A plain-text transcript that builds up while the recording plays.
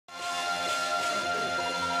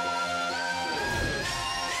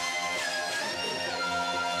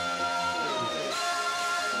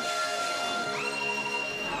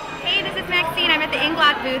I'm at the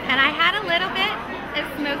Inglot booth, and I had a little bit of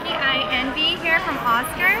Smokey Eye envy here from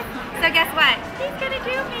Oscar. So guess what? He's gonna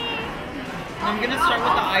do me. I'm gonna start with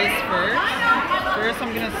the eyes first. First,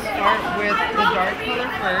 I'm gonna start with the dark color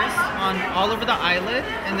first on all over the eyelid,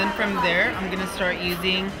 and then from there, I'm gonna start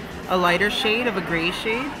using a lighter shade of a gray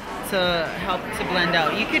shade to help to blend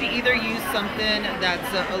out. You could either use something that's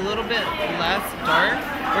a little bit less dark,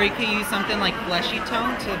 or you could use something like fleshy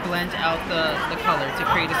tone to blend out the color to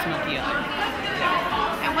create a smoky eye.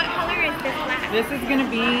 Yeah. And what color is this black? This is gonna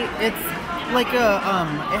be, it's like a,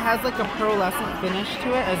 it has like a pearlescent finish to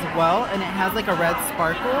it as well, and it has like a red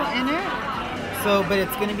sparkle in it. So, but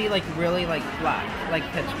it's gonna be like really like black, like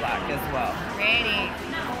pitch black as well. Pretty.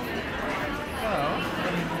 So,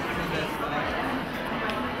 let me do this up.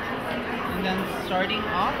 And then starting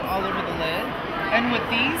off all over the lid. And with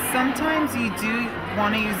these, sometimes you do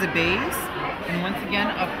want to use a base. And once again,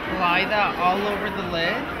 apply that all over the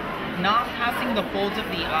lid, not passing the folds of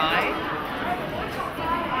the eye.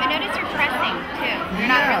 I notice you're pressing too. You're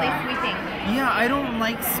not really sweeping. Yeah, I don't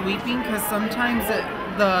like sweeping because sometimes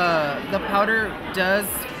the powder does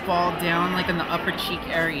fall down like in the upper cheek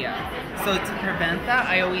area. So to prevent that,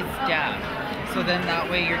 I always dab. So then that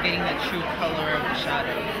way you're getting the true color of the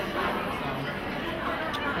shadow.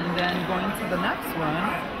 And then going to the next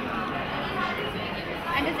one.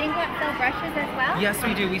 And does Inglot sell brushes as well? Yes,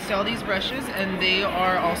 we do. We sell these brushes, and they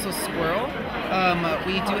are also squirrel.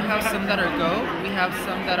 We do have some that are goat. We have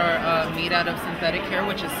some that are made out of synthetic hair,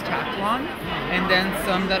 which is Tatlon, and then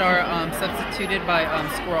some that are substituted by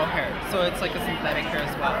squirrel hair. So it's like a synthetic hair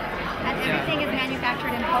as well. And everything is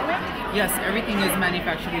manufactured in Poland? Yes, everything is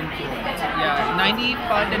manufactured in Poland. Yeah,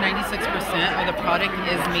 95 to 96% of the product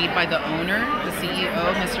is made by the owner, the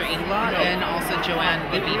CEO, Mr. Inglot, and also Joanne,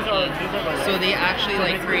 the VP. So they actually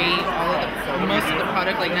like create all of the, most of the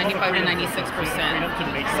product, like 95 to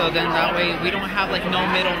 96%. So then that way we don't have like no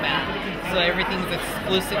middleman. So everything's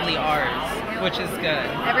exclusively ours, which is good.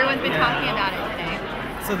 Everyone's been talking about it today.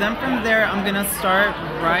 So then from there, I'm gonna start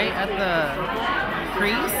right at the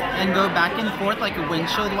crease and go back and forth like a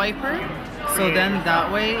windshield wiper. So then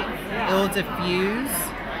that way it'll diffuse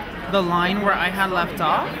the line where I had left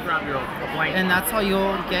off. And that's how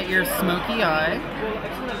you'll get your smoky eye.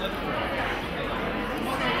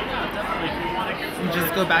 And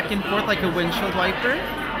just go back and forth like a windshield wiper,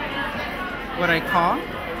 what I call.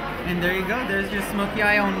 And there you go, there's your smoky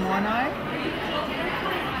eye on one eye.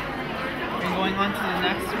 And going on to the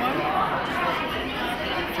next one,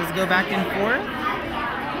 just go back and forth.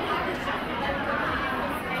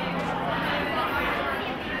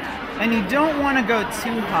 And you don't want to go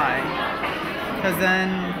too high, because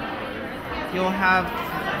then you'll have,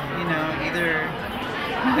 you know, either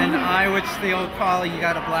an eye which they'll call you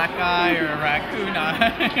got a black eye or a raccoon eye.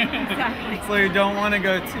 Exactly. So you don't want to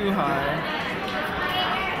go too high.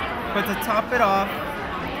 But to top it off,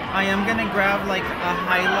 I am going to grab like a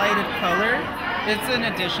highlighted color. It's an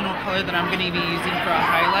additional color that I'm going to be using for a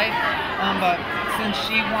highlight. But since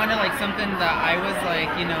she wanted like something that I was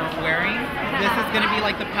like, you know, wearing, this is going to be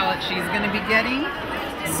like the palette she's going to be getting.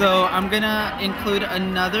 So I'm going to include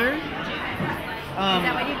another. Is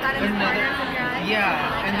that what you got in the corners of your eye?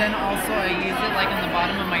 Yeah, and then also I use it like on the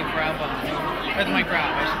bottom of my brow bone, or my brow,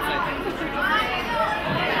 I should say.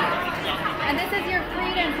 And this is your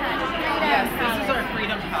freedom palette. Yes, this is our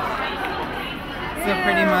freedom palette. So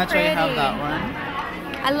pretty much I have that one.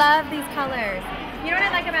 I love these colors. You know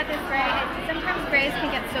what I like about this gray? Sometimes grays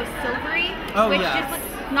can get so silvery, which just looks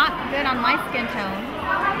not good on my skin tone.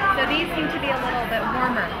 So these seem to be a little bit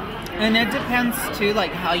warmer. And it depends too,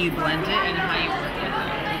 like how you blend it and how you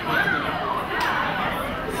work with it.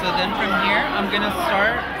 So then from here, I'm gonna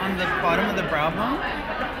start on the bottom of the brow bone.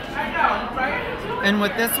 And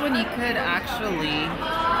with this one, you could actually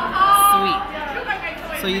sweep.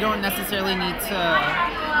 So you don't necessarily need to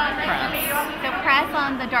press. So press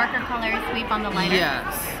on the darker colors, sweep on the lighter.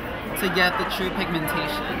 Yes, to get the true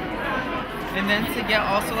pigmentation. And then to get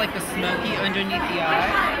also like the smoky underneath the eye.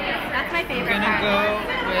 That's my favorite I'm gonna go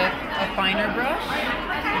with a finer brush.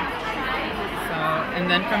 So, and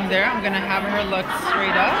then from there, I'm gonna have her look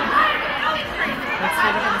straight up. Look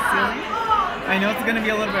straight up at the ceiling. I know it's gonna be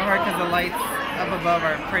a little bit hard because the lights up above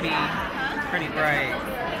are pretty bright.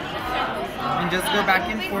 And just go back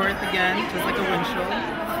and forth again, just like a windshield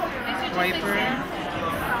wiper.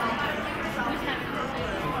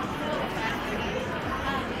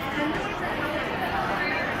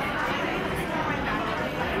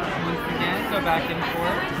 Go back and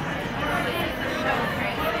forth.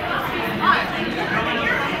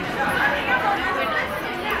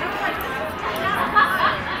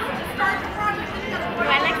 Do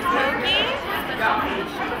I like Smokey?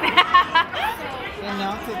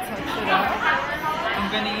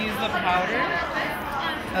 the powder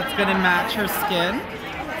that's gonna match her skin.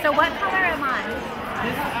 So what color am I?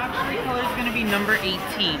 This actually color is gonna be number 18.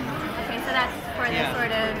 Okay, so that's for this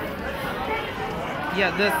sort of.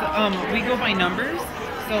 Yeah, this we go by numbers.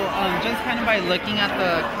 So just kind of by looking at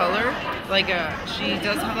the color, like she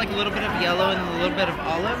does have like a little bit of yellow and a little bit of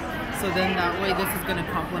olive. So then that way this is gonna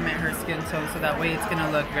complement her skin tone. So that way it's gonna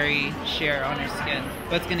look very sheer on her skin,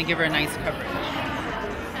 but it's gonna give her a nice coverage.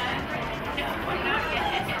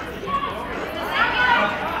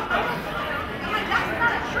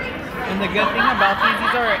 And the good thing about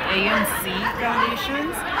these are AMC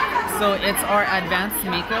foundations. So it's our advanced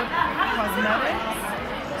makeup cosmetics.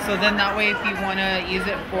 So then that way if you want to use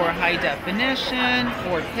it for high definition,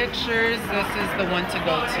 for pictures, this is the one to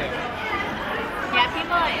go to. Yeah,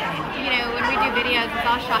 people, you know, when we do videos, it's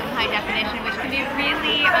all shot in high definition, which can be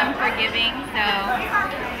really unforgiving. So,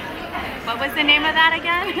 what was the name of that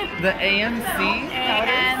again? The AMC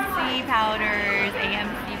powders. AMC powders. And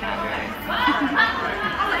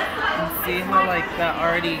see how like that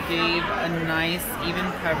already gave a nice even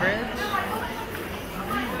coverage.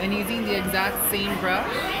 And using the exact same brush,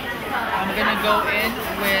 I'm gonna go in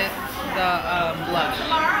with the blush.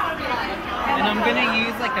 And I'm gonna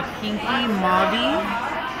use like a pinky mauve.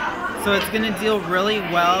 So it's gonna deal really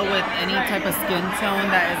well with any type of skin tone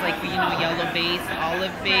that is like, you know, yellow base,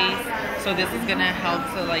 olive base. So this is gonna help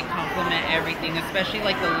to like complement everything, especially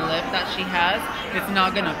like the lip that she has. It's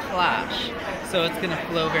not gonna clash. So it's gonna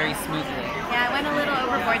flow very smoothly. Yeah, I went a little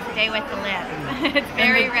overboard today with the lip. It's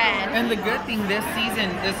very red. And the good thing this season,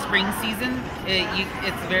 this spring season,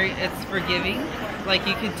 it's forgiving. Like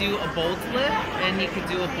you could do a bold lip and you could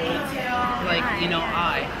do a bold, like, you know,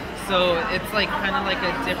 eye. So it's like kind of like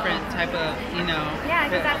a different type of, you know. Yeah,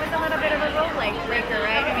 because that was a little bit of a rule breaker,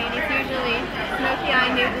 right? I mean, it's usually smoky eye,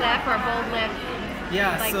 nude lip, or bold lip.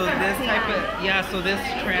 Yeah, like so this type of, so this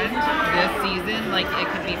trend, this season, like it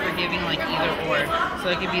could be forgiving like either or. So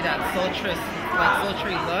it could be that sultry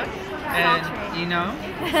look, and you know,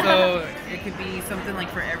 so it could be something like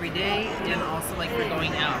for every day and also like for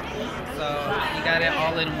going out. So you got it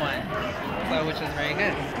all in one, so which is very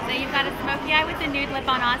good. So you've got a smoky eye with the nude lip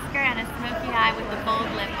on Oscar and a smoky eye with the bold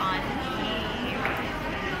lip on me.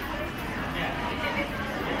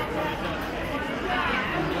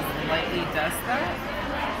 Lightly dust that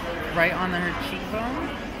right on her cheekbone.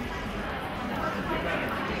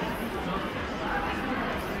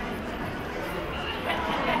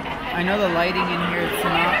 I know the lighting in here, it's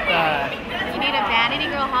not that. You need a Vanity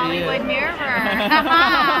Girl Hollywood mirror.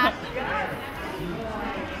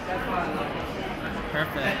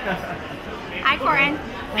 Perfect. Hi, Corin.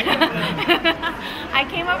 I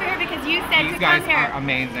came over here because you said These to guys come here. are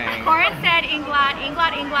amazing. Corin said Inglot.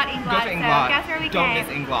 Go to Inglot. So guess where we Don't came?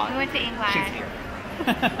 miss Inglot. We went to Inglot. She's here.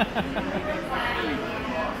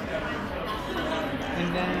 And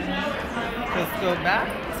then just go back,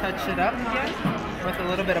 touch it up again with a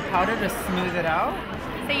little bit of powder to smooth it out.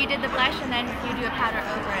 So you did the blush and then you do a powder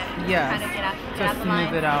over it. Yes. Kind of get out To the smooth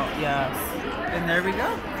line. it out, yes. And there we go.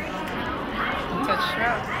 Touch it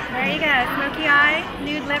up. There you go. Smoky eye,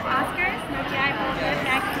 nude lip Oscar, smoky eye, bold